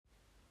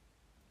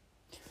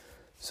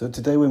So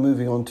today we're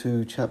moving on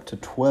to chapter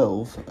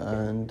 12,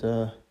 and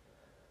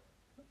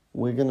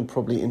we're going to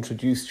probably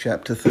introduce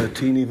chapter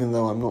 13, even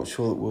though I'm not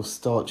sure that we'll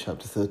start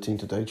chapter 13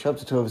 today.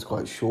 Chapter 12 is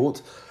quite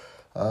short.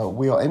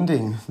 We are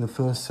ending the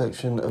first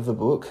section of the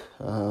book,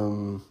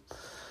 and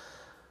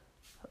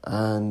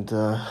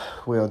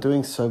we are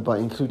doing so by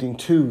including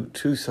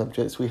two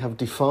subjects. We have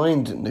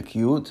defined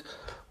Nikiyut.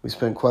 We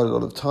spent quite a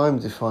lot of time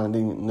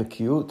defining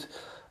Nikiyut,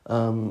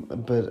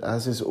 but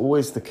as is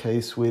always the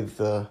case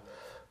with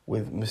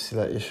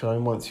Mesilat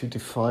Yesharim, once you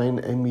define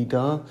a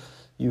midah,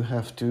 you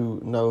have to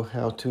know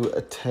how to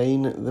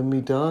attain the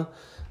midah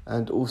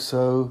and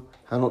also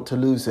how not to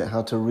lose it,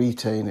 how to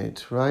retain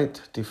it, right?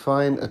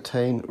 Define,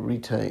 attain,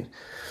 retain.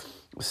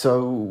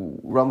 So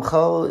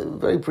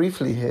Ramchal very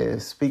briefly here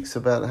speaks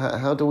about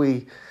how do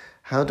we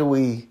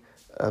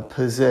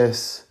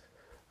possess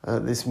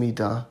this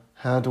midah?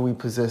 How do we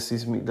possess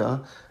this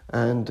midah?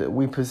 And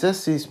we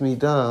possess this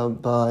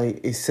midah by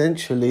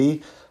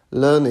essentially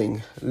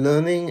learning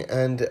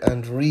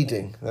and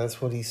reading.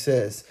 That's what he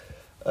says.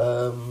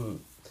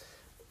 Learning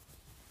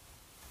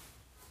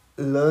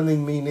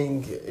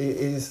meaning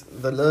is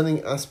the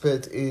learning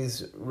aspect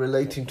is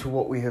relating to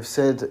what we have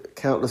said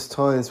countless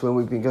times when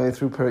we've been going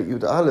through Perek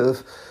Yud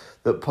Aleph,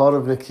 that part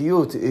of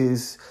Nikiyut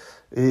is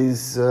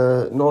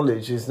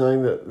knowledge, is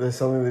knowing that there's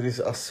something that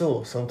is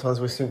asur. Sometimes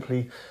we're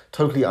simply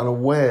totally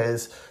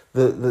unawares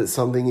that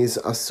something is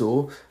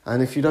asur,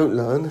 and if you don't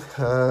learn,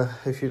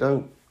 if you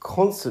don't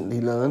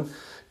constantly learn,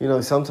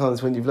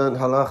 sometimes when you've learned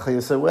halacha, you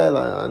say, well,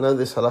 I know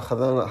this halacha,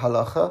 that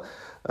halacha,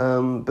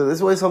 but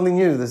there's always something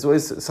new, there's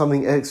always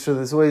something extra,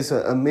 there's always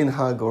a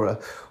minhag or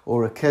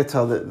a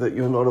keta that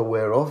you're not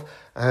aware of,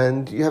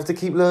 and you have to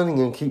keep learning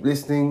and keep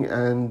listening,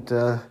 and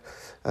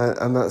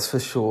that's for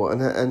sure.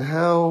 And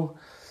how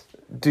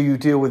do you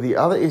deal with the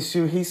other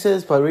issue? He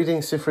says by reading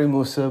Sifrei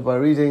Musa, by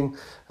reading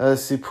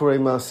Sipurei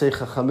Maaseh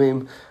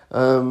Chachamim.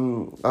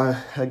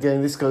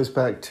 Again, this goes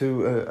back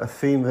to a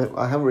theme that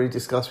I haven't really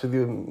discussed with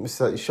you,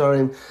 Mesilat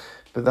Yesharim,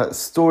 but that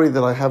story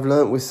that I have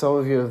learnt with some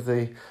of you of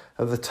the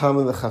Tam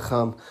and the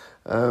Chacham,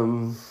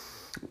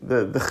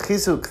 the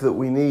chizuk that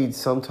we need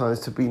sometimes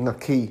to be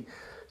naki,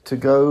 to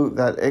go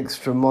that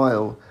extra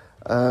mile,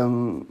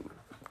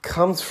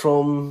 comes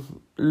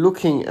from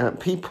looking at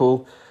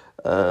people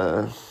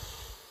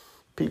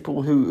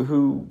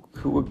who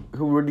were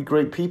really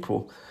great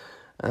people,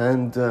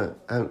 and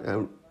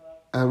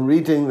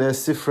reading their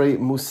Sifrei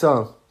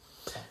Musa,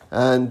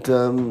 and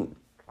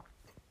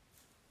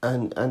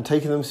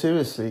taking them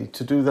seriously.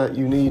 To do that,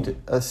 you need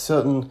a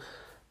certain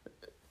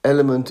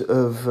element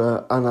of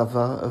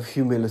anava, of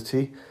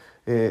humility,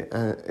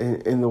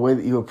 in the way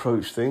that you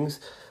approach things.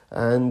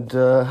 And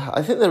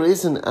I think there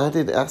is an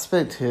added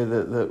aspect here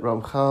that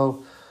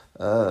Ramchal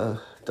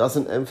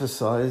doesn't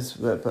emphasize,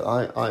 but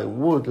I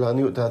would,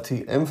 Laniut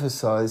Dati,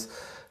 emphasize.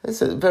 It's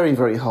a very,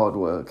 very hard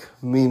work,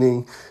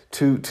 meaning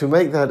to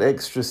make that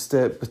extra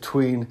step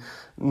between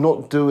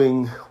not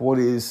doing what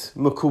is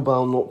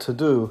makubal not to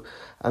do,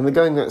 and then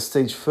going that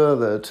stage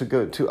further to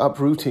go to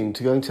uprooting,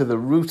 to going to the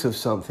root of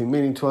something,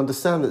 meaning to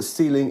understand that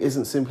stealing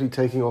isn't simply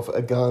taking off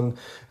a gun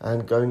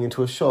and going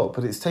into a shop,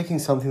 but it's taking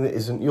something that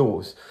isn't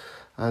yours.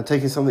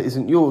 Taking something that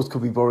isn't yours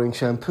could be borrowing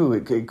shampoo.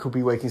 It could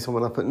be waking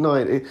someone up at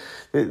night.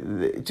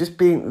 It just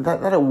being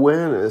that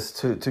awareness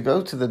to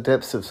go to the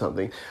depths of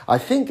something. I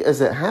think as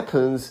it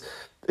happens,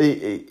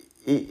 it's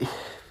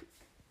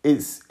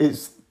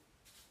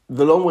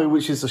the long way,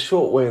 which is the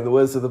short way, in the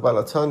words of the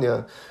Baal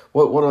HaTanya.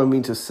 What I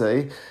mean to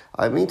say?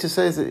 I mean to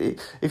say is that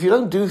if you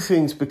don't do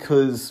things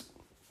because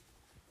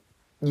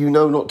you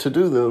know not to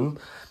do them,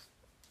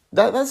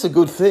 that's a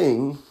good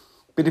thing.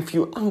 But if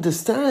you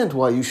understand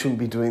why you shouldn't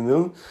be doing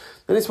them,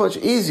 then it's much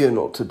easier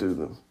not to do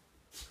them.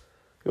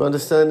 You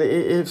understand?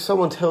 If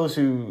someone tells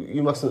you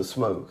you mustn't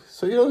smoke,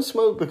 so you don't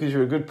smoke because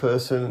you're a good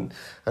person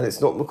and it's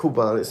not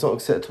makubal, it's not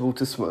acceptable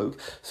to smoke,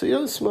 so you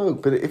don't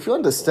smoke. But if you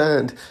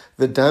understand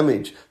the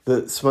damage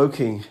that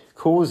smoking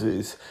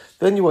causes,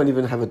 then you won't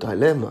even have a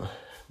dilemma.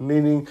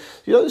 Meaning,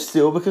 you don't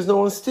steal because no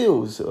one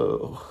steals,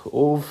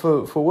 or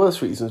for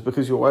worse reasons,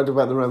 because you're worried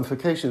about the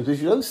ramifications. But if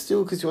you don't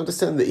steal because you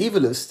understand the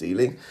evil of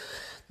stealing,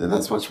 then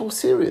that's much more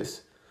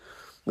serious.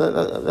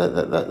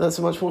 That's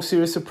a much more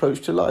serious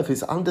approach to life.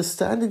 It's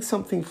understanding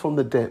something from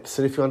the depths.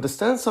 And if you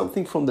understand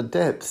something from the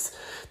depths,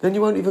 then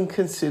you won't even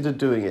consider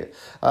doing it.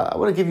 I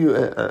want to give you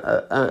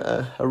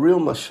a real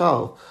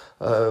mashal.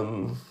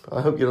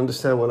 I hope you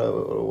understand what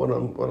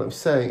I'm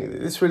saying.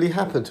 This really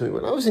happened to me.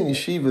 When I was in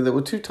yeshiva, there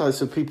were two types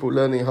of people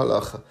learning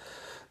halacha.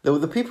 There were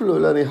the people who were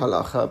learning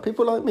halacha.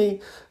 People like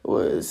me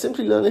were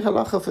simply learning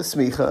halacha for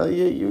smicha.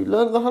 You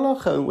learn the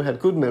halacha, and we had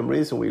good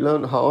memories, and we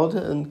learned hard,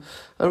 and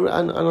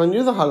I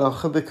knew the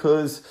halacha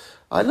because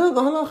I learned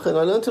the halacha, and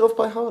I learned it off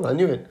by heart. I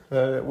knew it.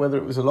 Whether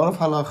it was a lot of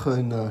halacha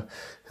in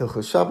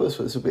Hilchos Shabbos,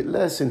 whether it was a bit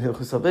less in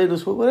Hilchos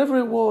Avedus, whatever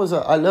it was,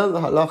 I learned the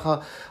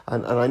halacha,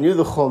 and I knew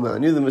the chomer. I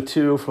knew the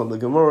material from the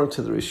Gemara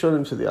to the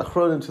Rishonim to the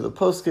Achronim to the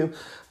Poskim,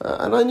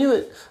 and I knew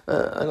it.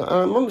 And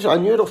I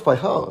knew it off by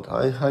heart.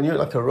 I knew it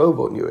like a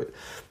robot knew it.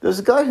 There was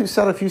a guy who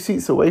sat a few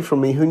seats away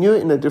from me who knew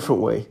it in a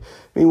different way.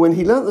 I mean, when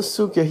he learnt the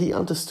sugya, he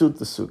understood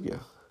the sugya.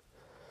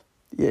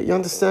 Yeah, you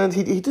understand?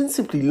 He didn't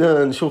simply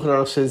learn, Shulchan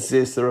Aruch says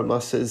this, the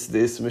Ramah says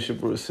this, Mishnah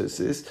Berurah says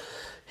this.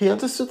 He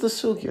understood the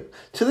sugya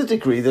to the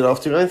degree that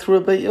after going through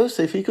a Beit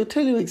Yosef, he could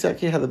tell you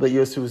exactly how the Beit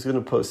Yosef was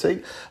going to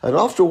posek, and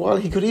after a while,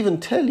 he could even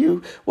tell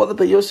you what the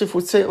Beit Yosef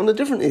would say on a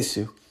different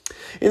issue.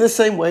 In the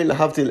same way,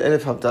 Lahavdil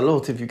Elef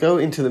Havdalot, if you go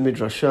into the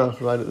Midrashah,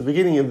 right at the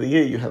beginning of the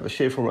year, you have a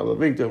share from Rabbi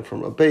Avigdor and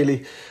from Rabbi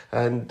Bailey,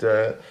 and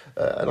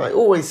I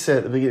always say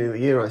at the beginning of the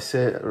year, I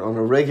say on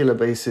a regular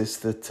basis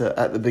that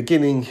at the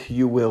beginning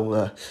you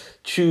will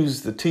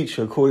choose the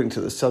teacher according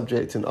to the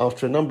subject, and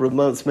after a number of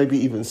months, maybe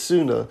even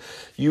sooner,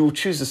 you will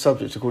choose the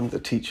subject according to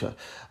the teacher.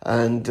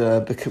 And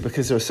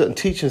because there are certain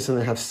teachers and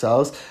they have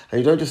styles, and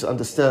you don't just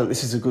understand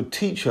this is a good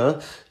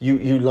teacher,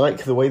 you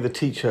like the way the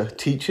teacher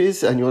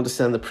teaches, and you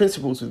understand the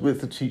principles with which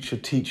the teacher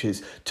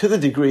teaches, to the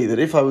degree that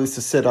if I was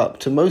to set up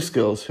to most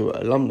girls who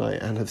are alumni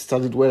and have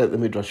studied well at the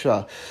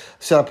Midrashah,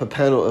 set up a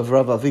panel of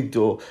Rav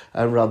Avigdor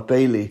and Rav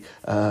Bailey,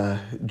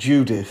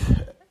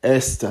 Judith,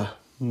 Esther,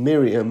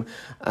 Miriam,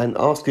 and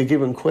ask a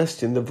given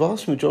question, the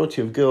vast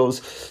majority of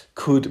girls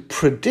could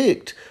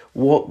predict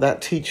what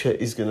that teacher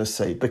is going to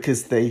say,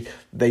 because they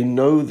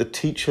know the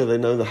teacher, they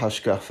know the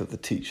hashgaf of the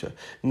teacher.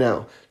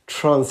 Now,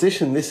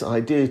 transition this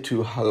idea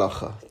to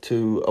halacha,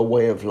 to a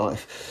way of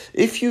life.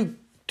 If you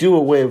do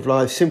a way of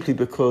life simply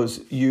because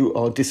you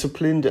are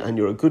disciplined and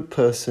you're a good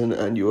person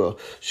and you are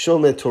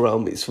shomer Torah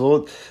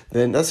mitzvot,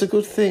 then that's a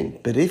good thing.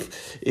 But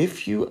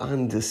if you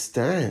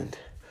understand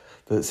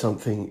that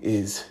something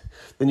is,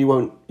 then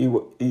you'll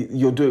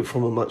do it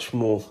from a much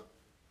more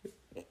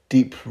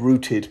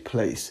deep-rooted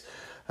place.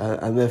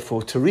 And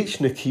therefore, to reach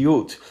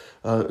Nikiyut,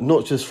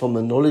 not just from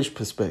a knowledge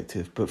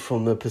perspective, but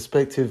from the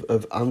perspective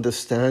of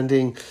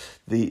understanding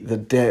the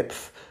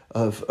depth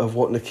of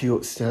what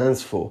Nikiyut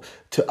stands for,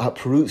 to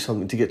uproot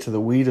something, to get to the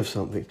weed of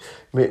something,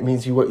 it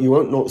means you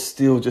won't not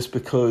steal just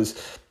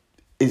because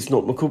it's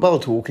not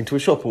makubal to walk into a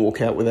shop and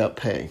walk out without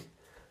paying.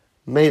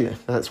 Mele,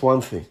 that's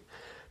one thing.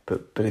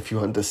 But if you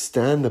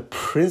understand the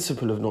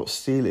principle of not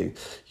stealing,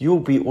 you'll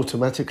be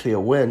automatically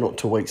aware not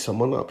to wake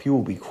someone up. You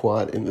will be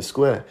quiet in the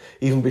square,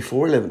 even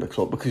before 11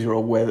 o'clock, because you're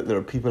aware that there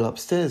are people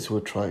upstairs who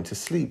are trying to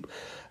sleep,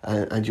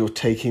 and you're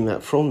taking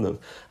that from them.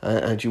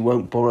 And you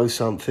won't borrow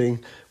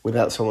something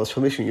without someone's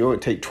permission. You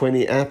won't take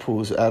 20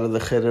 apples out of the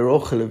cheder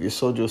ochel of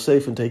Yesod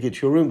Yosef and take it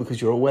to your room,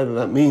 because you're aware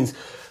that means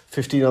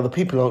 15 other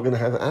people aren't going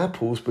to have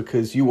apples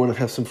because you want to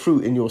have some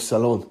fruit in your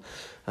salon.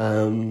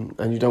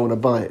 And you don't want to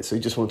buy it, so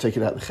you just want to take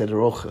it out the cheder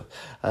ochel.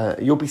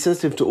 You'll be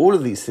sensitive to all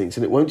of these things,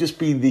 and it won't just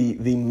be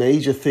the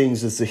major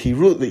things as the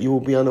hirut that you will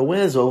be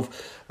unawares of,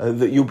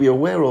 that you'll be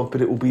aware of,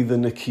 but it will be the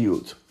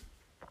nikiyut.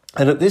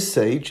 And at this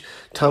stage,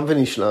 Tam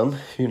v'nishlam,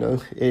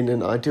 in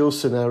an ideal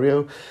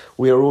scenario,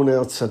 we are all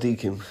now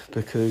tzaddikim,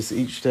 because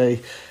each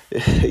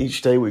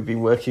day we've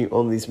been working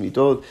on these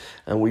midot,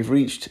 and we've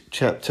reached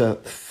chapter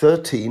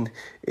 13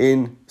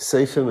 in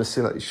Sefer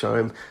Mesilat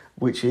Yesharim,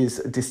 which is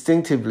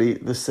distinctively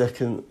the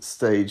second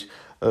stage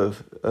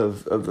of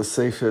the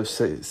Sefer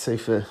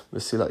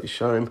Mesilat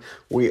Yesharim.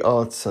 We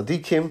are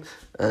tzaddikim,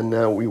 and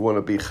now we want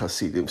to be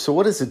chasidim. So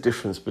what is the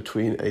difference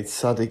between a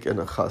tzaddik and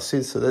a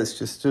chasid? So let's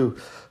just do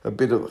a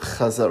bit of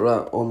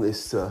chazara on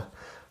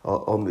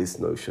this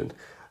notion.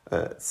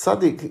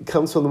 Tzaddik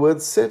comes from the word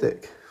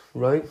tzedek,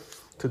 right?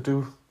 To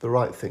do the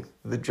right thing,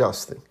 the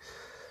just thing.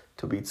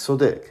 To be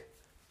tzodek,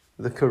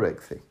 the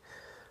correct thing.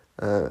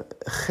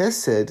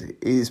 Chesed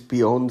is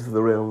beyond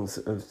the realms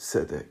of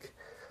tzedek.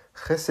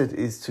 Chesed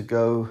is to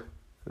go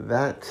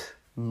that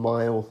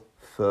mile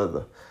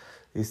further,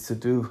 is to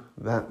do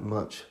that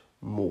much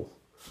more.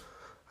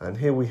 And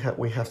here we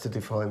have to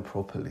define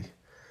properly.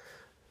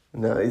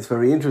 Now, it's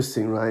very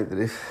interesting, right, that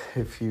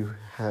if you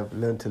have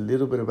learnt a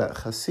little bit about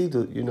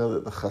Chassidut, you know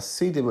that the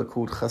Chassidim are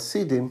called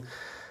Chassidim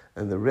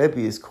and the Rebbe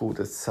is called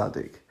a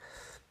tzaddik,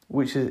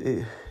 which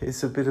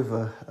is a bit of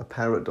a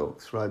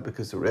paradox, right,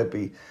 because the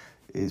Rebbe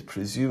is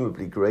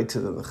presumably greater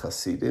than the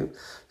Chassidim.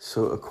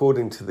 So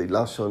according to the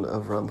Lashon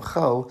of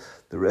Ramchal,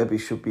 the Rebbe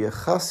should be a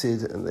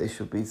Chassid and they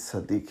should be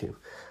tzaddikim.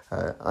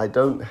 I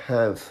don't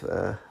have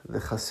the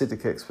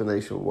Chassidic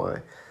explanation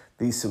why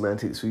these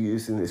semantics were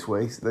used in this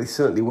way. They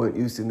certainly weren't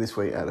used in this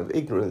way out of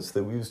ignorance. They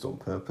were used on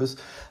purpose.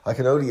 I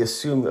can only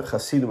assume that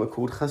Chassidim are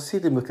called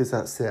Chassidim because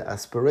that's their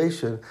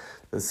aspiration.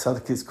 The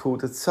tzaddik is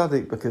called a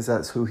tzaddik because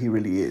that's who he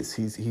really is.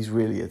 He's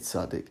really a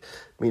tzaddik.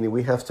 Meaning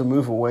we have to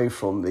move away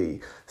from the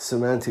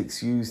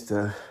semantics used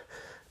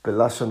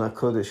B'Lashon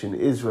HaKodesh in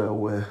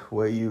Israel,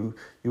 where you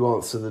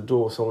answer the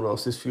door, someone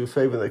asks this for you a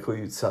favor, and they call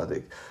you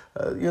tzaddik.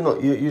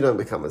 You don't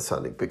become a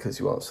tzaddik because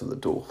you answer the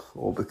door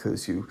or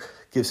because you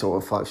give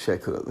someone 5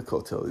 shekel at the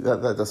kotel.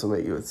 That doesn't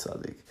make you a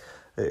tzaddik.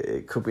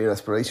 It could be an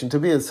aspiration to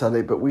be a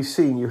tzaddik, but we've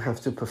seen you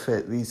have to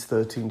perfect these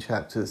 13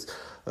 chapters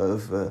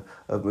of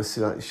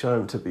Mesilat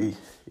Yesharim to be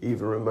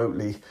even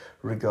remotely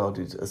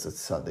regarded as a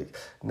tzaddik.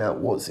 Now,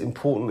 what's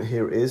important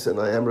here is, and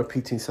I am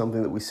repeating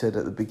something that we said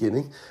at the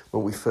beginning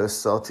when we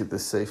first started the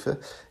Sefer,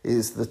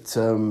 is that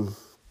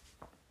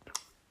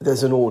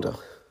there's an order.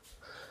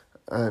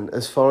 And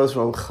as far as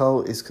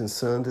Ramchal is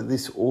concerned,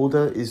 this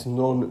order is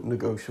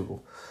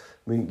non-negotiable.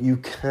 I mean, you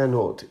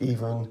cannot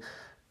even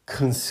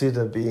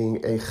consider being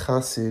a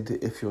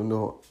chassid if you're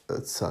not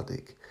a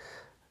tzaddik.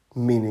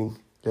 Meaning,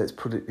 let's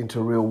put it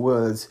into real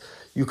words,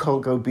 you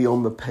can't go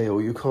beyond the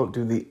pale, you can't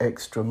do the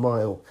extra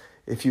mile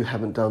if you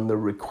haven't done the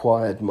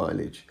required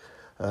mileage.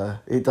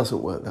 It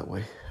doesn't work that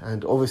way.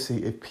 And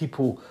obviously, if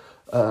people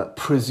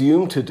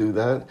presume to do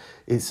that,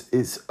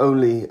 it's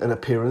only an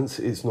appearance,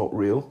 it's not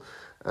real.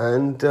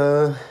 And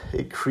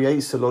it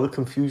creates a lot of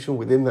confusion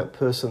within that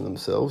person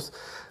themselves.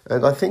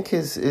 And I think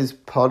is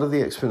part of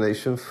the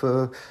explanation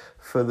for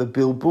the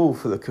bilbul,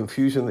 for the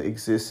confusion that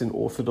exists in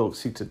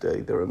Orthodoxy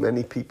today. There are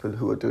many people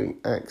who are doing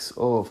acts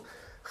of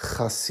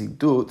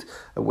Chassidut.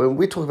 And when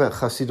we talk about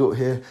Chassidut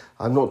here,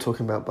 I'm not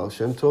talking about Baal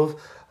Shem Tov.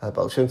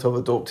 Baal Shem Tov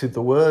adopted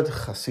the word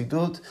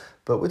Chassidut,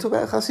 but we're talking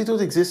about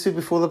Chassidut existed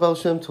before the Baal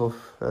Shem Tov,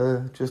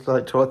 just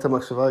like Torah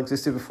HaMachshava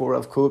existed before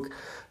Rav Kook.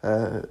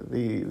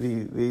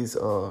 These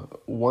are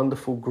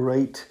wonderful,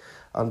 great,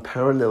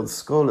 unparalleled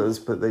scholars,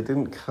 but they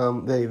didn't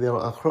come, they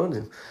are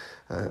achronim.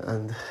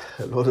 And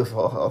a lot of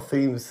our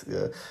themes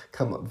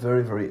come up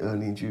very, very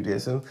early in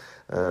Judaism.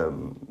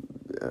 Chassidut,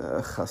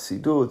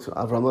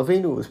 Avraham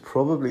Avinu was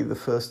probably the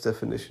first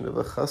definition of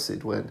a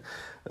chassid when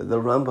the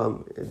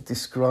Rambam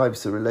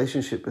describes the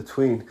relationship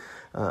between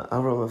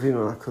Avraham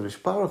Avinu and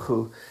HaKadosh Baruch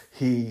Hu.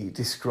 He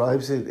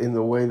describes it in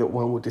the way that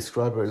one would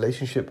describe a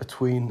relationship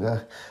between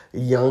a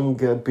young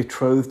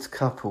betrothed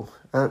couple.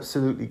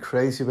 Absolutely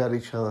crazy about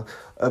each other,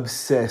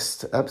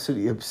 obsessed,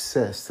 absolutely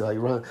obsessed. Like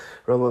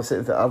Rambam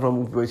said that Avraham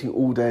would be waiting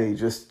all day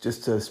just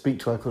to speak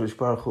to HaKadosh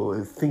Baruch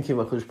Hu, thinking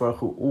of HaKadosh Baruch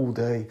Hu all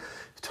day,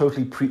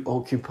 totally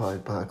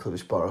preoccupied by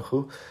HaKadosh Baruch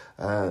Hu.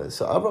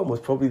 So Avraham was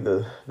probably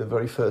the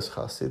very first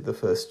chassid, the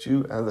first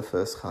Jew and the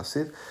first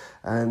chassid.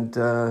 And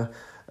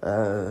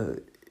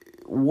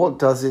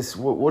what is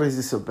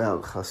this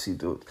about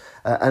Chassidut?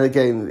 And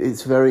again,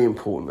 it's very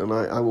important, and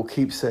I will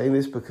keep saying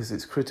this because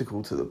it's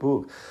critical to the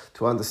book,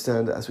 to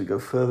understand that as we go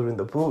further in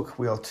the book,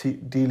 we are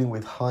dealing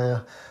with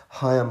higher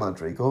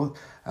madrigot,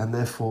 and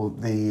therefore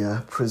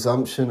the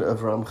presumption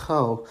of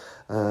Ramchal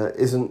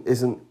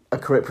isn't a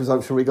correct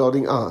presumption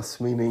regarding us,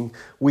 meaning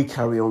we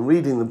carry on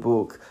reading the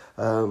book,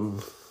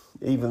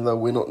 even though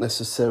we're not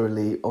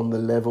necessarily on the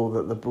level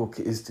that the book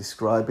is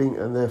describing,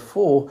 and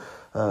therefore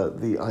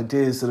the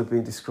ideas that have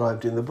been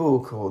described in the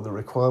book or the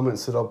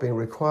requirements that are being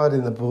required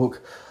in the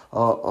book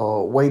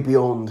are way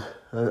beyond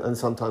and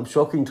sometimes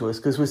shocking to us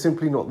because we're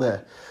simply not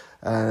there.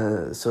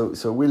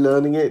 So we're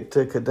learning it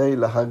kadei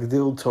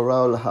lahagdil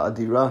Torah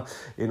lahadira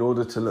in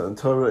order to learn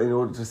Torah, in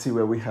order to see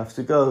where we have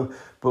to go.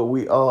 But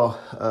we are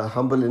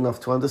humble enough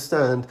to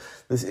understand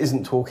this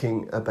isn't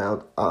talking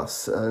about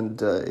us. And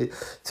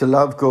to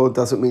love God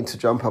doesn't mean to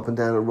jump up and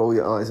down and roll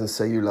your eyes and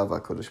say you love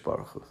HaKadosh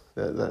Baruch Hu.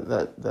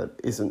 That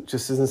isn't,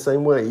 just in the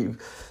same way,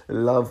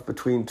 love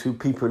between two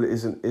people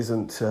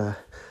isn't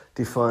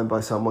defined by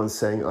someone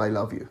saying I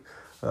love you.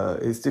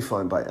 It's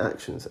defined by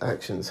actions.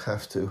 Actions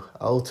have to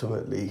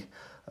ultimately,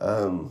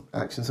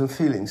 actions and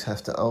feelings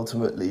have to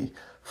ultimately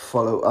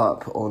follow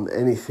up on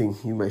anything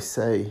you may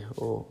say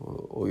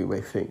or you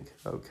may think.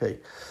 Okay,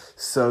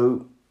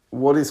 so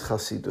what is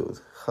Chassidut?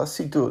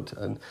 Chassidut,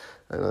 and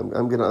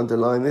I'm going to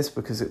underline this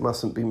because it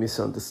mustn't be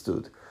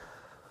misunderstood.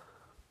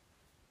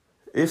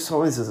 If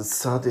someone is a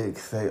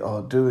tzaddik, they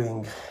are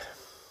doing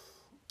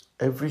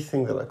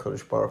everything that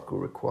HaKadosh Baruch Hu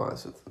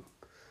requires of them.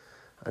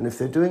 And if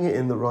they're doing it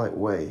in the right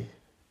way,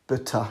 in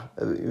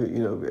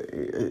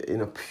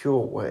a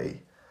pure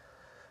way,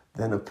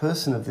 then a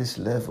person of this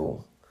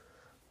level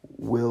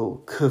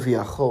will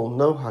kaviyachol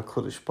know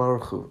HaKadosh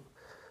Baruch Hu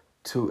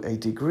to a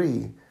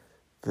degree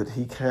that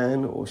he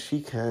can or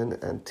she can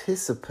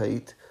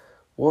anticipate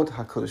what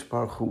HaKadosh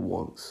Baruch Hu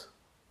wants.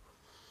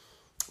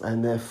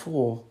 And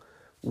therefore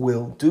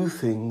will do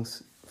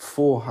things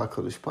for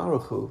HaKadosh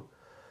Baruch Hu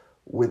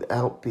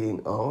without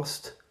being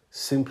asked,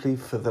 simply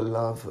for the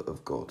love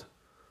of God.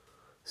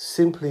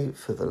 Simply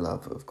for the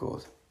love of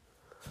God.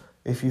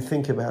 If you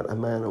think about a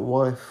man and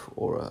wife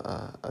or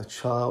a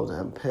child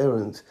and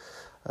parent,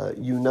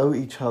 you know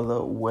each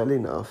other well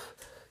enough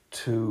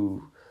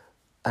to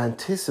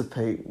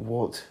anticipate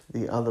what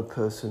the other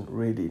person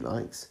really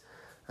likes.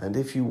 And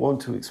if you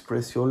want to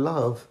express your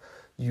love,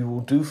 you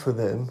will do for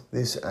them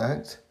this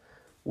act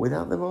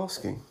without them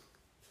asking,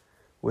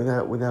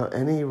 without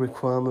any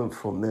requirement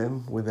from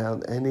them,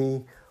 without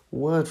any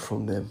word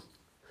from them.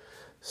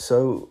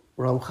 So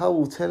Ramchal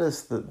will tell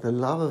us that the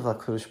love of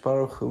HaKadosh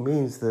Baruch Hu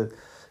means that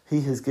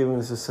he has given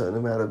us a certain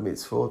amount of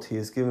mitzvot, he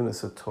has given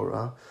us a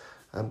Torah,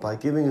 and by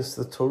giving us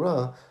the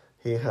Torah,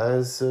 he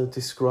has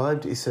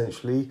described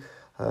essentially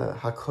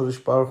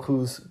HaKadosh Baruch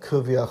Hu's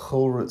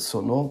kaviyachol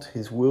retzonot,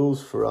 his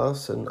wills for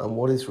us and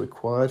what is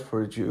required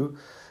for a Jew.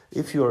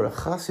 If you are a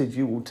chassid,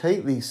 you will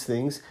take these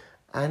things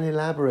and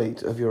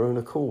elaborate of your own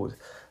accord,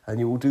 and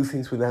you will do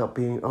things without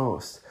being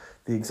asked.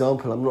 The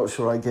example I'm not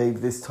sure I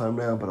gave this time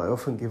round, but I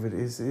often give it,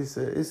 is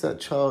that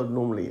child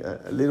normally,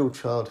 a little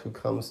child who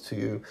comes to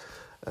you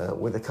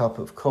with a cup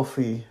of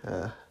coffee.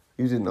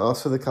 You didn't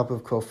ask for the cup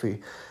of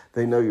coffee.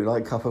 They know you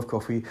like a cup of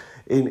coffee.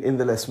 In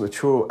the less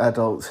mature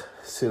adult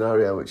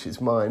scenario, which is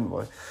mine,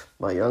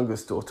 my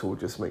youngest daughter will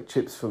just make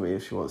chips for me.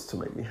 If she wants to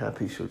make me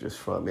happy, she'll just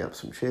fry me up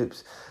some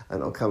chips,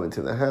 and I'll come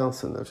into the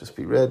house and they'll just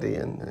be ready.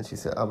 And she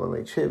said, "Abba,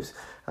 make chips."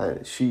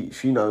 And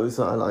she knows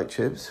that I like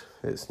chips.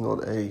 It's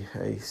not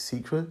a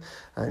secret,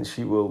 and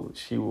she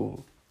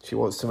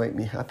wants to make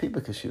me happy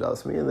because she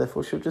loves me, and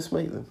therefore she'll just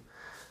make them.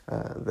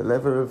 The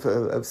level of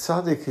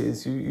tzaddik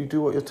is you do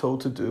what you're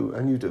told to do,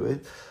 and you do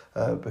it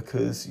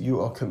because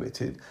you are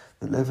committed.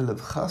 The level of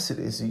chassid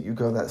is you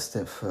go that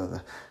step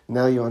further.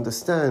 Now you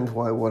understand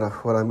why what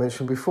I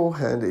mentioned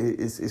beforehand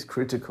is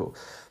critical.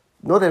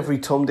 Not every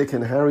Tom, Dick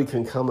and Harry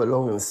can come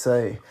along and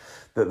say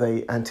that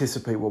they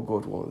anticipate what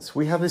God wants.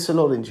 We have this a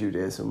lot in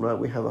Judaism, right?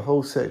 We have a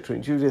whole sector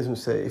in Judaism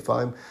say if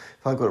I've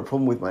got a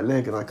problem with my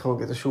leg and I can't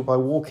get to shul by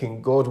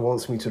walking, God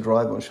wants me to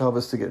drive on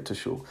Shabbos to get to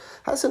shul.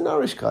 That's a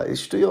narishkeit.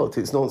 It's shtuyot.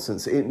 It's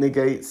nonsense. It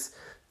negates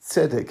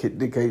tzedek. It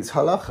negates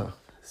halacha.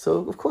 So,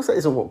 of course, that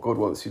isn't what God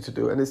wants you to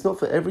do. And it's not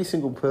for every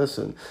single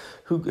person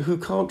who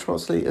can't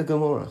translate a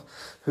Gemara,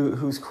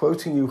 who's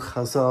quoting you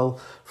Chazal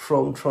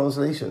from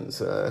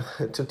translations.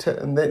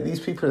 And these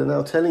people are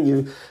now telling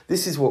you,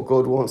 this is what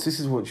God wants, this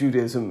is what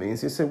Judaism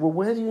means. You say, well,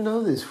 where do you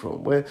know this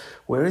from?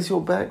 Where is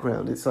your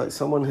background? It's like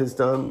someone has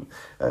done,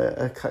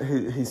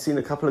 he's seen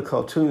a couple of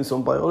cartoons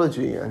on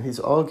biology, and he's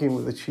arguing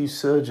with the chief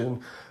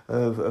surgeon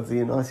of the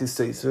United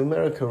States of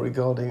America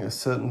regarding a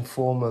certain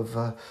form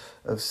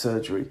of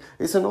surgery.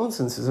 It's a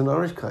nonsense. It's an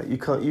arishkeit. You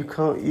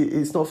can't.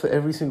 It's not for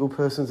every single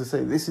person to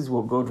say this is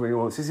what God really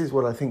wants. This is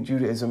what I think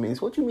Judaism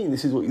means. What do you mean?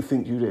 This is what you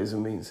think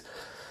Judaism means?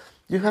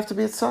 You have to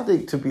be a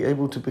tzaddik to be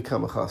able to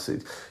become a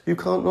chassid. You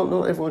can't.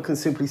 Not everyone can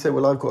simply say,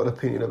 "Well, I've got an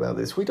opinion about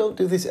this." We don't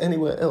do this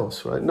anywhere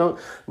else, right? No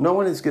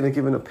one is going to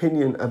give an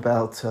opinion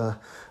about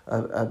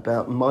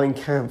Mein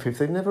Kampf if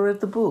they've never read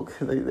the book.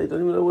 They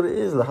don't even know what it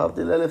is.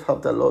 L'havdil elef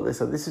havdalot. They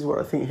say, "This is what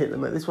I think Hitler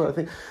meant. This is what I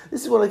think."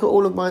 This is what I got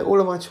all of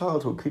my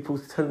childhood. People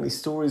telling me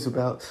stories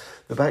about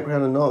the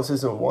background of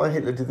Nazism and why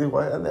Hitler did it.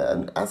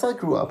 And as I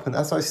grew up and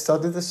as I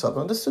studied the subject,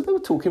 I understood they were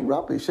talking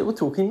rubbish. They were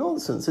talking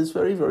nonsense. It's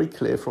very, very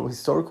clear from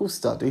historical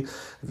study.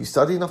 If you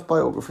study enough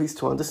biographies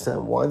to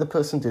understand why the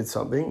person did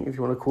something, if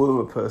you want to call them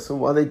a person,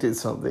 why they did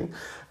something,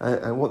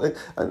 and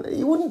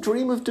you wouldn't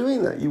dream of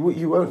doing that. You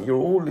won't. You're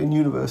all in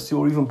university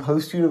or even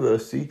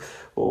post-university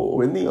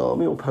or in the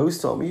army or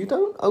post-army. You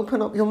don't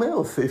open up your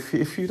mouth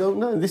if you don't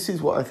know. This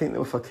is what I think the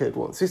Mefaked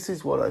wants. This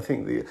is what I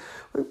think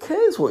who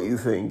cares what you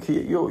think?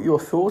 Your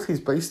thought is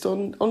based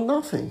on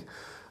nothing.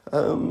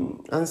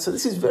 And so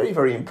this is very,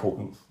 very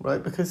important,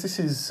 right? Because this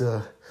is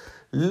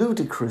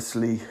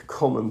ludicrously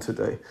common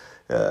today.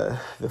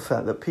 The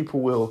fact that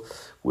people will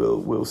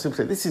simply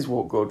say, this is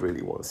what God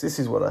really wants. This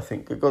is what I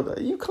think God.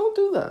 You can't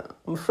do that.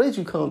 I'm afraid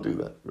you can't do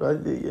that, right?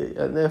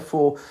 And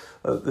therefore,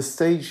 the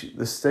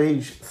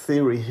stage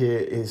theory here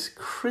is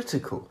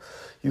critical.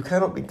 You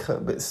cannot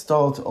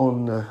start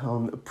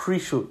on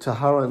Prishut,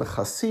 Tahara, and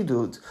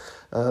Chassidut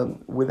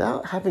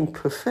without having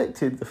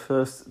perfected the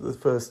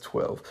first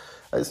 12.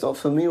 It's not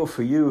for me or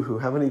for you who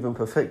haven't even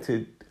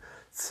perfected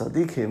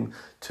tzaddikim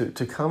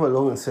to come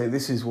along and say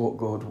this is what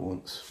God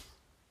wants.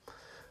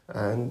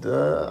 And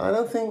I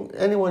don't think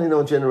anyone in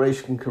our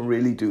generation can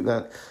really do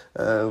that.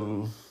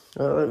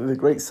 The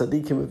great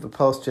tzaddikim of the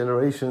past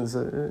generations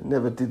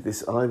never did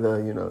this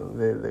either. You know,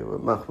 they were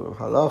machmir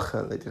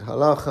halacha, they did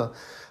halacha,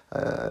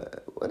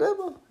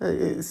 whatever.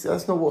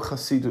 That's not what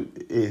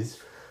Chassidut is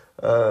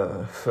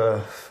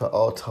for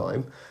our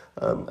time.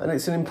 And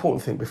it's an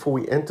important thing. Before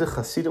we enter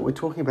Chassidut, we're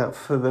talking about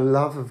for the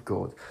love of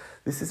God.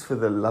 This is for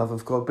the love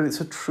of God, but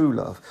it's a true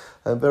love.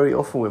 Very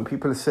often when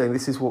people are saying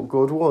this is what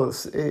God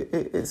wants,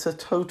 it's a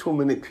total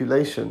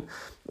manipulation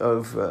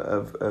of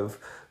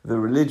the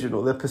religion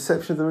or their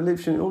perception of the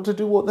religion in order to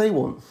do what they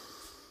want.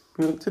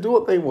 You know, to do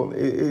what they want.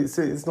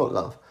 It's not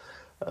love.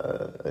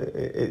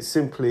 It's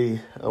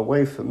simply a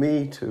way for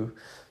me to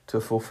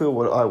fulfill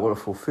what I want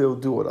to fulfill,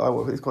 do what I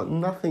want. It's got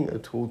nothing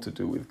at all to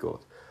do with God.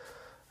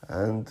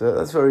 And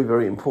that's a very,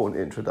 very important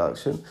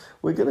introduction.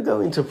 We're going to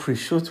go into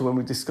Prishut when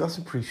we discuss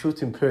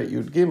Prishut in Perek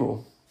Yud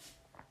Gimel.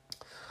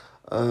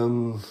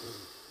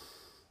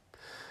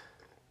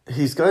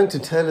 He's going to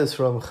tell us,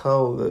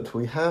 Ramchal, that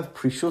we have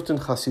Prishut and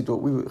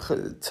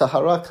Chassidut.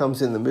 Tahara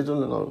comes in the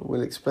middle, and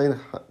we'll explain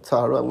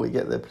Tahara when we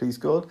get there, please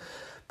God.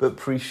 But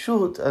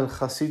Prishut and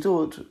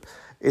Chassidut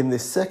in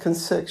this second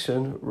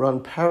section run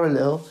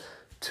parallel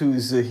to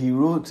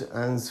Zehirut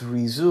and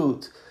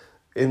Zrizut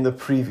in the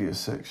previous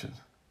section.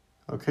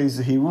 Okay,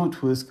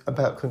 Zehirut was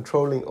about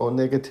controlling our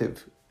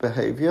negative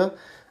behavior,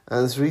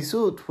 and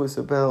Zrizut was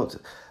about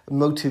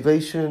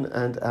motivation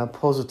and our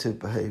positive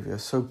behavior.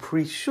 So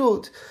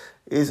Prishut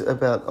is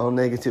about our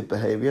negative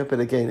behavior, but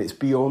again, it's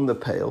beyond the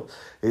pale.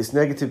 It's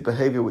negative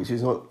behavior which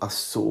is not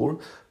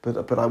asur,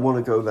 but I want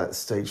to go that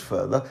stage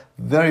further.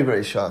 Very,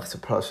 very shach to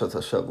Parashat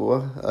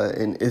HaShavua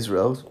in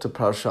Israel, to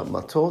Parashat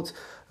Matot.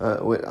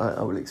 I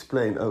will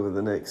explain over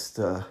the next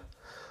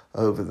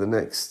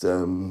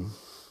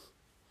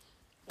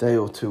day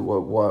or two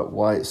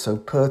why it's so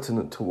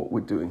pertinent to what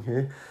we're doing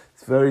here.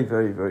 It's very,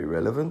 very, very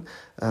relevant.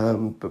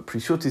 But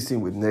Prishut is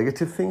dealing with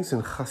negative things,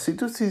 and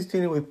Chassidut is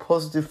dealing with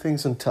positive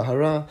things, and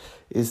Tahara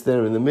is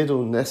there in the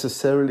middle,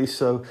 necessarily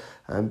so.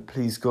 And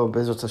please God,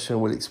 Bezrat Hashem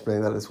will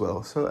explain that as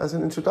well. So as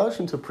an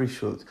introduction to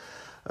Prishut,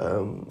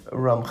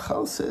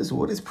 Ramchal says,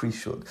 what is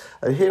Prishut?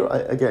 Here,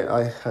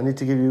 I need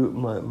to give you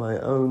my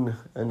own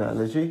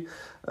analogy.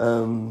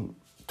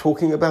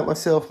 Talking about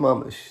myself,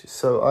 mamish.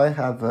 So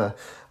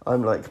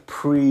I'm like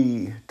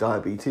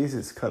pre-diabetes.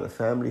 It's kind of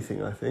family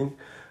thing, I think.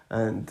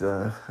 And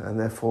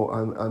therefore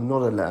I'm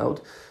not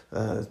allowed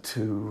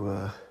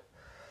to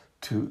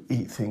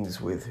eat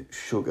things with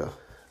sugar.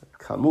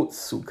 Kamut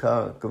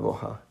sukar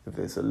gavoha. If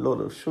there's a lot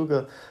of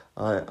sugar,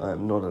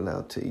 I'm not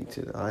allowed to eat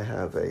it. I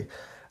have a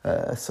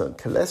certain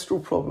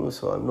cholesterol problem,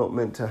 so I'm not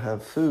meant to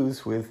have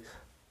foods with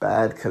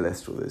bad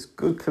cholesterol. There's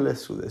good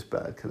cholesterol, there's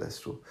bad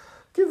cholesterol.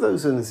 Give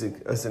those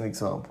as an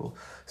example.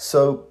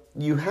 So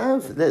you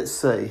have, let's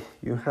say,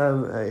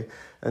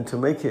 and to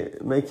make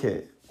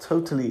it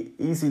totally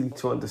easy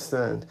to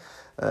understand,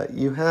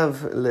 you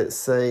have, let's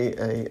say,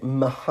 a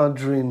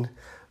Mahadrin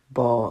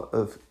bar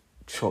of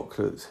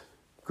chocolate,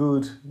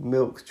 good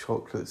milk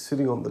chocolate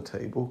sitting on the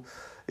table.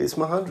 It's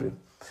Mahadrin.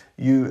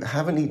 You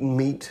haven't eaten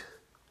meat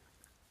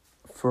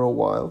for a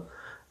while,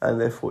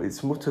 and therefore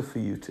it's mutter for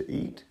you to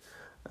eat.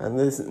 And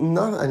it's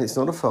not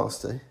a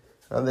fast day,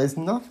 and there's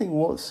nothing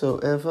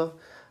whatsoever.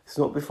 It's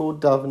not before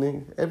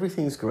davening.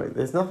 Everything's great.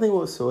 There's nothing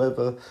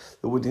whatsoever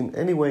that would in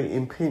any way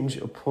impinge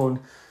upon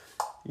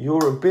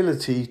your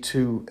ability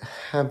to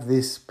have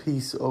this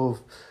piece of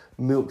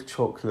milk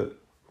chocolate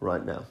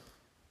right now.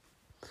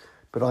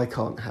 But I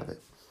can't have it.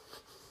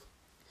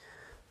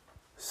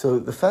 So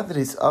the fact that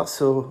it's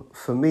also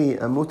for me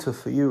and mutter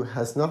for you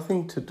has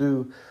nothing to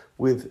do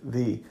with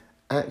the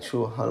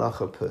actual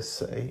halacha per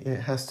se.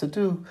 It has to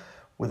do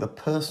with a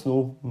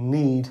personal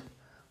need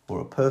or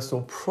a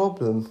personal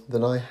problem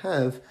that I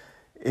have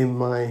in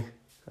my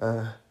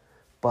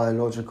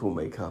biological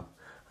makeup.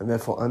 And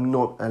therefore I'm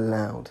not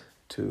allowed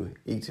to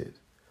eat it.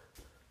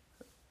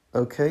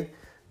 Okay,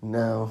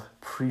 now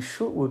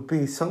Prishut would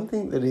be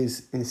something that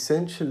is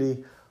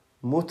essentially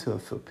mutter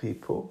for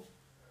people,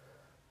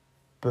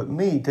 but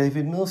me,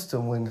 David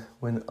Milston,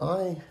 when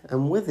I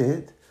am with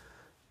it,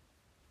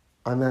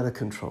 I'm out of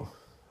control.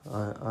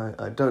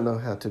 I don't know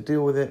how to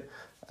deal with it,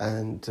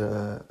 and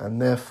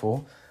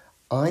therefore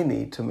I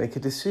need to make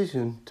a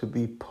decision to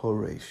be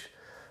poresh.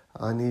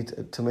 I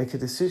need to make a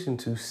decision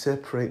to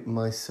separate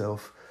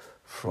myself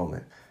from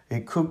it.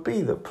 It could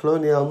be that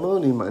Ploni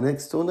Almoni, my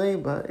next door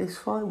neighbor, is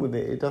fine with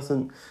it. It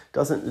doesn't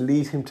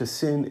lead him to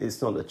sin.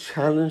 It's not a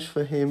challenge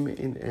for him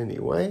in any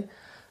way.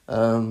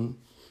 And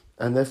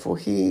therefore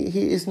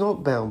he is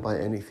not bound by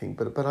anything.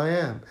 But I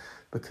am,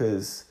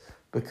 because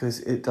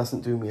it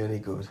doesn't do me any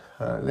good.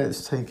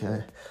 Let's take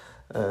a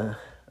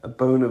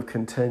bone of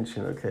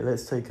contention. Okay,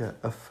 let's take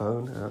a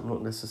phone. I'm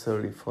not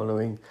necessarily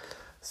following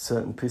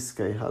certain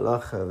piskei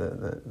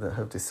halacha that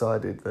have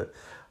decided that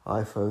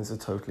iPhones are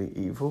totally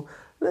evil.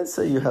 Let's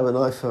say you have an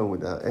iPhone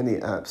without any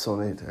apps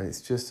on it, and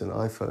it's just an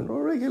iPhone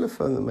or a regular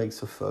phone that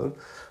makes a phone.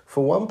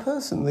 For one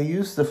person, they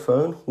use the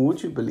phone,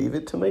 would you believe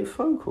it, to make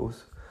phone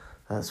calls.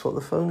 That's what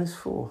the phone is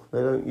for. They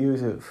don't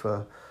use it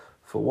for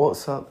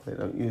WhatsApp, they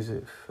don't use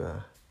it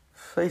for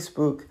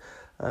Facebook,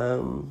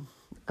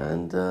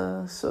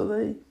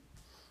 so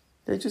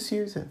they just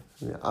use it.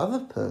 The other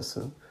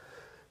person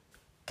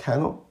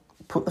cannot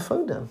put the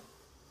phone down.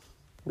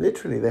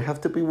 Literally, they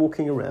have to be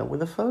walking around with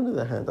a phone in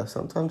their hand. I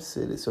sometimes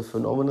see it. It's a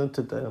phenomenon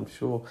today. I'm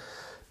sure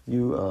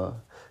you've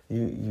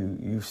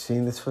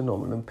seen this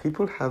phenomenon.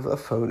 People have a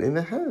phone in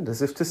their hand,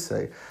 as if to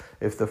say,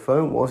 if the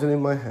phone wasn't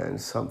in my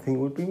hand, something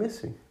would be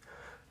missing.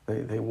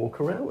 They walk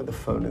around with a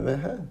phone in their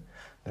hand.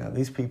 Now,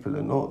 these people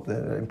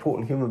they're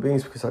important human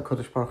beings because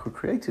HaKadosh Baruch Hu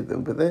created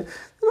them, but they're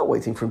not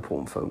waiting for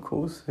important phone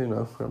calls. You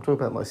know, I'm talking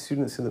about my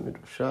students in the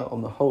Midrashah.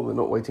 On the whole, they're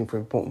not waiting for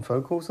important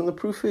phone calls. And the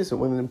proof is that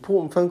when an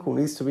important phone call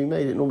needs to be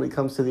made, it normally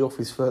comes to the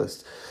office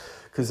first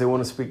because they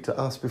want to speak to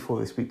us before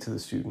they speak to the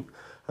student.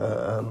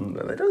 And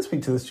they don't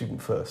speak to the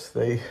student first.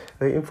 They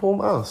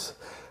inform us.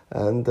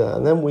 And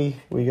then we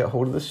get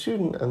hold of the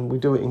student and we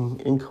do it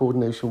in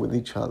coordination with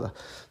each other.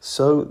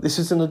 So this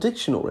is an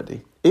addiction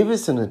already. If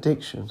it's an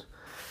addiction,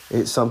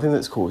 it's something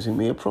that's causing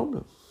me a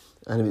problem.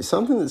 And if it's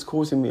something that's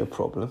causing me a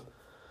problem,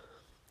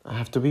 I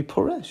have to be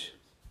poresh.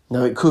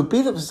 Now, it could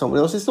be that for someone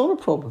else it's not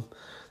a problem.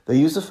 They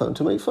use the phone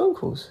to make phone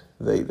calls.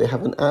 They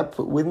have an app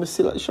with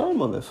Mesilat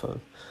Yesharim on their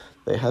phone.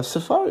 They have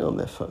Safari on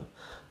their phone.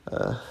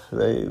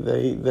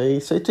 They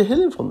say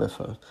Tehillim from their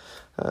phone.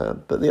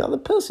 But the other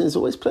person is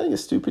always playing a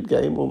stupid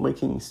game or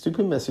making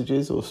stupid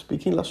messages or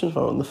speaking Lashon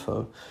Hara on the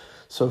phone.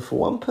 So for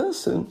one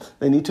person,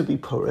 they need to be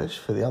poresh.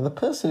 For the other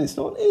person, it's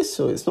not an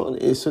issur. It's not an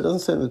issur. It doesn't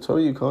say in the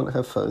Torah you can't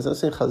have phones. It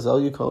doesn't say in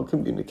Chazal you can't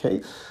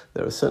communicate.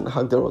 There are certain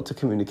hagdarot to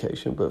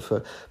communication. But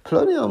for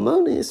Ploni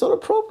Almoni, it's not a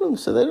problem.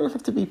 So they don't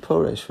have to be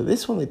poresh. For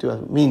this one, they do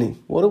have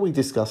meaning. What are we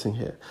discussing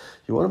here?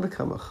 You want to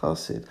become a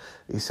chassid,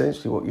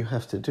 essentially what you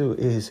have to do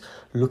is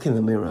look in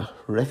the mirror,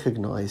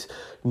 recognize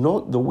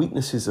not the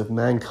weaknesses of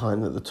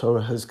mankind that the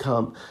Torah has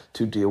come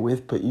to deal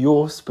with, but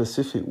your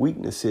specific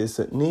weaknesses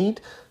that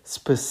need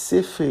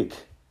specific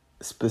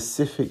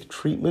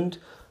treatment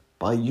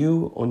by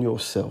you on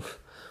yourself.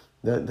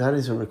 That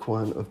is a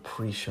requirement of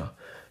Prisha.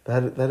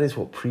 That is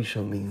what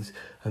Prisha means.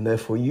 And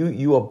therefore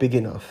you are big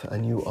enough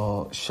and you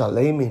are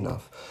shalem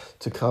enough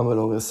to come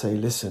along and say,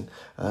 listen,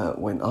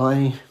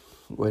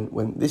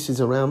 when this is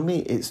around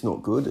me, it's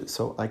not good,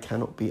 so I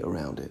cannot be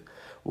around it.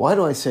 Why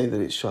do I say that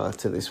it's shayach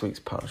to this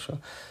week's parasha?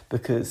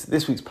 Because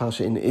this week's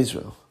parasha in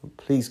Israel,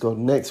 please God,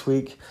 next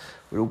week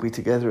we'll all be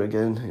together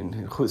again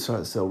in Chutz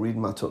La'aretz. They'll read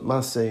Matot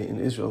Maseh in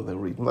Israel. They'll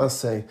read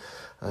Maseh.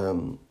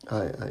 The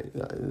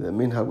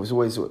minhag was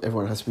always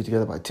everyone has to be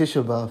together by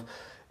Tisha B'Av,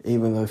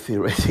 even though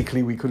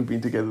theoretically we could have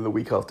been together the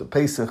week after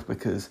Pesach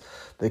because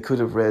they could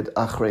have read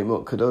Achrei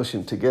Mot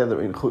Kadoshim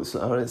together in Chutz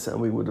La'aretz and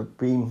we would have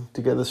been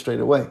together straight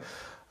away.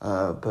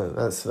 But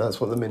that's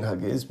what the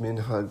minhag is.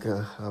 Minhag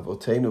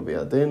Avotenu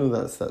B'Yadenu.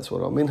 That's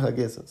what our minhag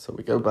is. And so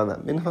we go by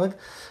that minhag.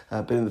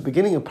 But in the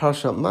beginning of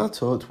Parashat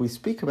Matot, we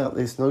speak about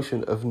this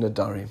notion of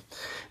Nadarim.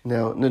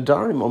 Now,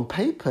 Nadarim on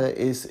paper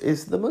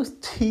is the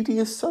most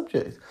tedious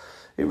subject.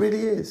 It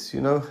really is.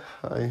 You know,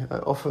 I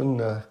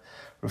often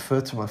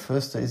refer to my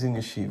first days in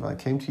yeshiva. I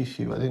came to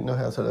yeshiva. I didn't know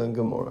how to learn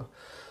Gemara.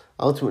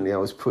 Ultimately, I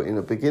was put in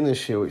a beginner's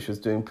shir, which was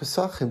doing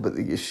Pesachim, but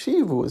the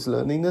yeshiva was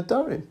learning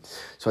Nadarim.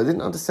 So I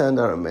didn't understand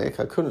Aramaic,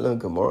 I couldn't learn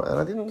Gemara, and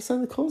I didn't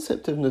understand the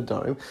concept of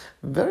Nadarim.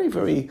 Very,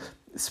 very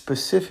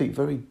specific,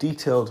 very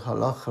detailed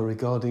halacha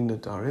regarding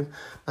Nadarim.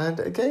 And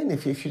again,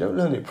 if you don't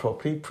learn it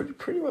properly,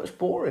 pretty much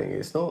boring.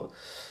 It's not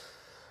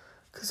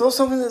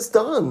something that's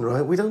done,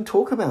 right? We don't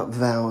talk about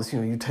vows.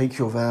 You take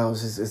your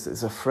vows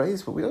as a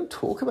phrase, but we don't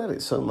talk about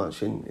it so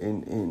much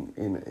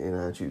in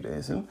our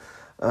Judaism.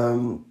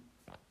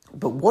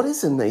 But what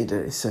is a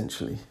neder,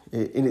 essentially,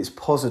 in its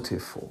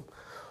positive form?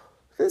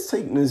 Let's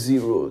take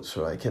Nazirut,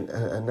 right,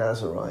 a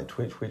Nazarite,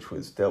 which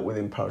was dealt with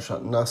in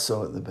Parashat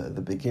Naso at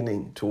the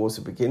beginning, towards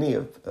the beginning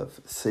of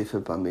Sefer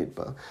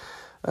Bamidbar.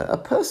 A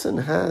person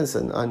has,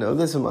 and I know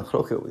there's a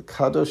machloket with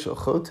kadosh or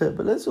choter,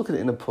 but let's look at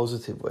it in a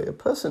positive way. A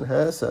person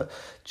has a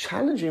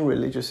challenging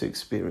religious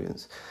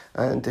experience,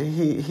 and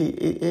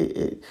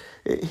he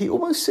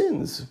almost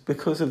sins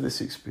because of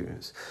this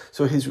experience.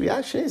 So his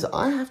reaction is,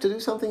 I have to do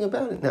something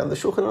about it. Now, the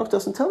Shulchan Aruch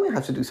doesn't tell me I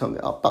have to do something,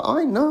 but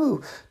I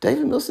know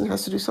David Milson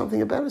has to do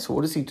something about it. So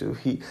what does he do?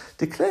 He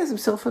declares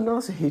himself a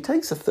Nazir. He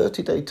takes a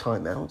 30-day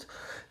timeout.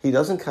 He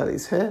doesn't cut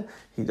his hair.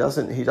 He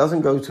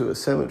doesn't go to a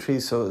cemetery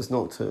so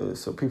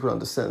people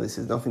understand this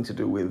has nothing to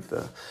do with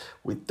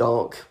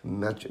dark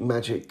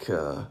magic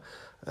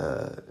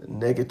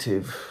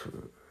negative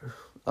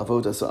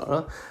avodah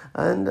zarah,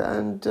 and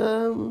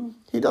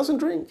he doesn't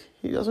drink.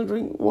 He doesn't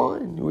drink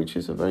wine, which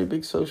is a very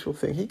big social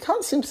thing. He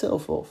cuts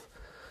himself off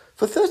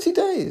for 30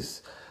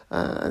 days.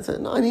 And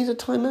said, no, I need a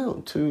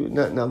timeout.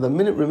 Now, the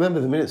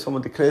minute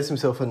someone declares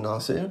himself a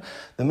Nazir,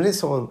 the minute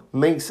someone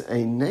makes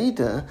a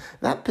neder,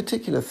 that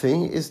particular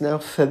thing is now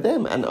for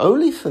them, and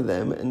only for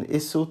them, an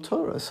Issur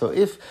Torah. So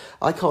if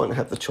I can't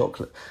have the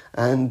chocolate,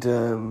 and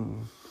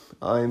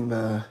I'm,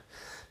 and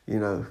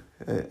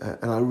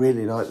I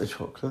really like the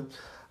chocolate,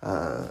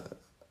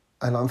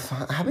 and I'm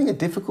having a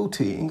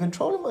difficulty in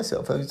controlling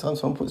myself every time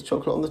someone puts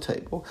chocolate on the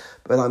table,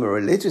 but I'm a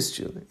religious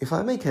Jew. If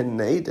I make a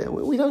neder,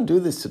 we don't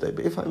do this today,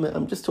 but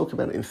I'm just talking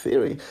about it in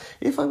theory.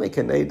 If I make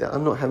a neder,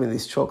 I'm not having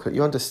this chocolate.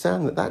 You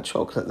understand that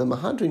chocolate, the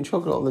Mahadrin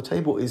chocolate on the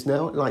table, is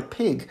now like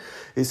pig.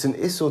 It's an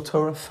Issur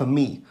Torah for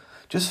me,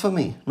 just for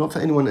me, not for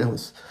anyone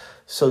else.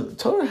 So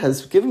Torah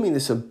has given me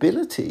this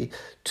ability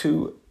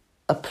to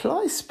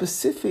apply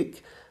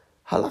specific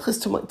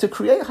halachas to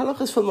create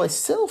halachas for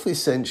myself,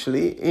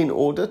 essentially, in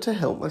order to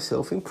help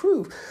myself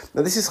improve.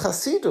 Now, this is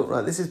chassidut,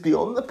 right? This is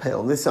beyond the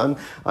pale.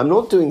 I'm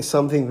not doing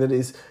something that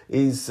is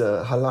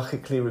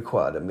halachically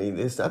required of me.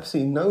 There's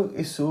absolutely no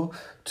issur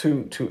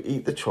to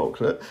eat the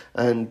chocolate,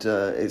 and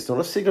it's not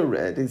a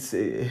cigarette.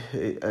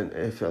 And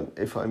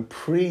if I'm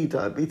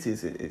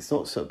pre-diabetes, it's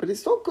not so. But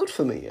it's not good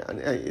for me, and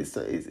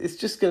it's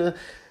just gonna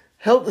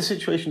help the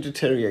situation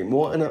deteriorate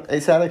more, and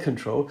it's out of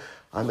control.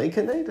 I make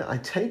a neder. I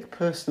take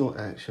personal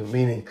action,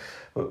 meaning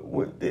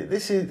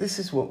this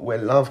is where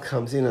love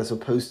comes in as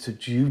opposed to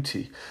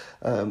duty.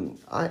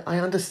 I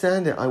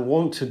understand it. I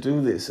want to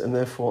do this, and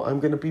therefore I'm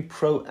going to be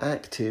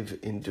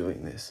proactive in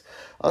doing this.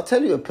 I'll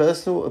tell you a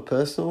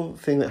personal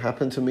thing that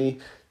happened to me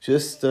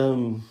just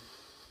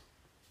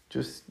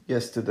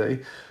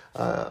yesterday.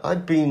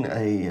 I'd been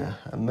a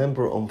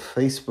member on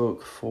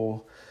Facebook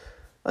for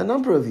a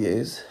number of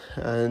years,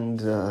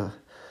 and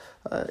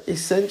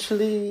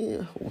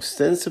essentially,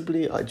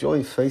 ostensibly, I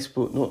joined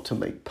Facebook not to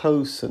make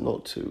posts and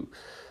not to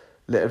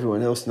let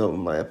everyone else know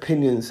my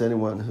opinions.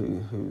 Anyone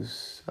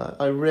who's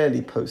I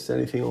rarely post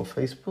anything on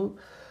Facebook.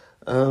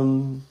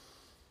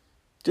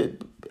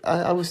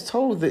 I was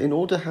told that in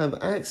order to have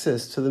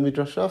access to the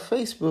Midrashah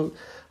Facebook,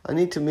 I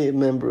need to be a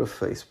member of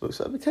Facebook.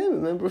 So I became a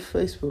member of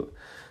Facebook.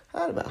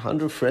 I had about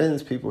 100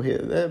 friends, people here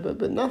and there,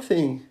 but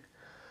nothing.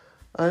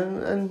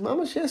 And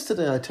almost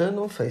yesterday I turned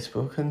on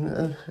Facebook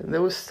and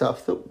there was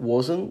stuff that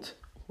wasn't,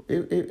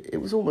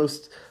 it was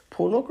almost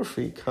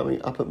pornography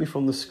coming up at me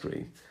from the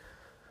screen.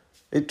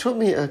 It took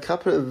me about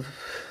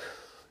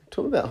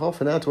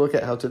half an hour to work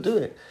out how to do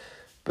it.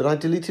 But I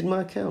deleted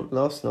my account.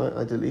 Last night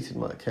I deleted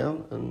my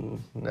account,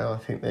 and now I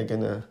think they're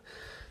gonna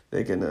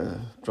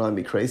drive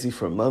me crazy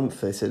for a month.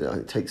 They said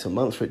it takes a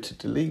month for it to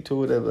delete or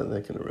whatever, and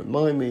they're gonna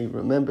remind me,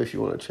 remember if you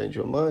want to change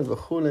your mind,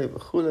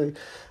 v'chule.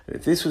 And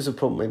if this was a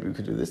problem, maybe we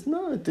could do this.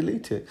 No,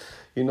 delete it.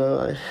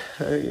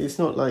 It's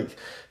not like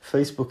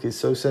Facebook is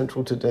so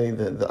central today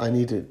that I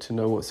needed to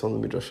know what's on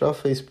the Midrashah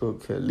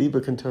Facebook. Lieber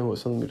can tell me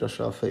what's on the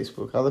Midrashah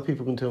Facebook. Other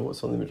people can tell me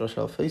what's on the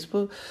Midrashah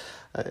Facebook.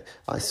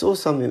 I saw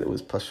something that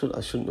was pashut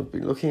I shouldn't have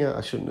been looking at,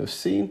 I shouldn't have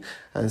seen,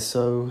 and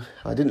so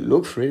I didn't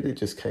look for it, it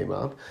just came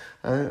up,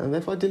 and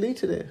therefore I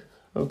deleted it,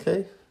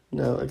 okay?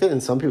 Now,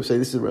 again, some people say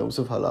this is realms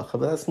of halacha,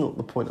 but that's not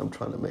the point I'm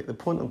trying to make. The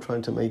point I'm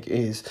trying to make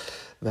is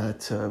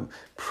that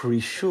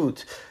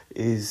pre-shut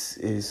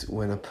is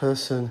when a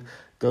person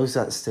goes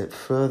that step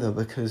further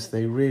because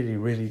they really,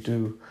 really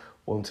do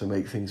want to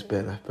make things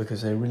better,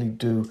 because they really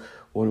do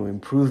want to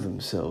improve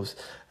themselves,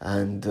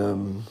 and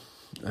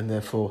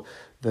therefore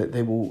that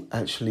they will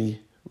actually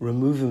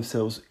remove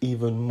themselves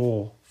even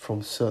more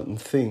from certain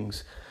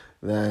things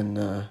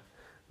than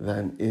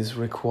is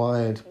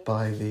required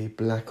by the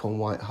black on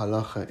white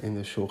halacha in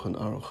the Shulchan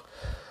Aruch.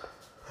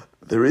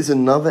 There is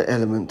another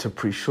element to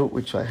pre-shut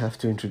which I have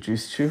to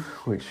introduce to you,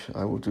 which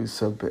I will do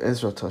so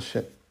be'ezrat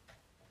Hashem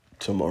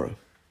tomorrow.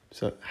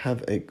 So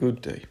have a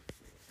good day.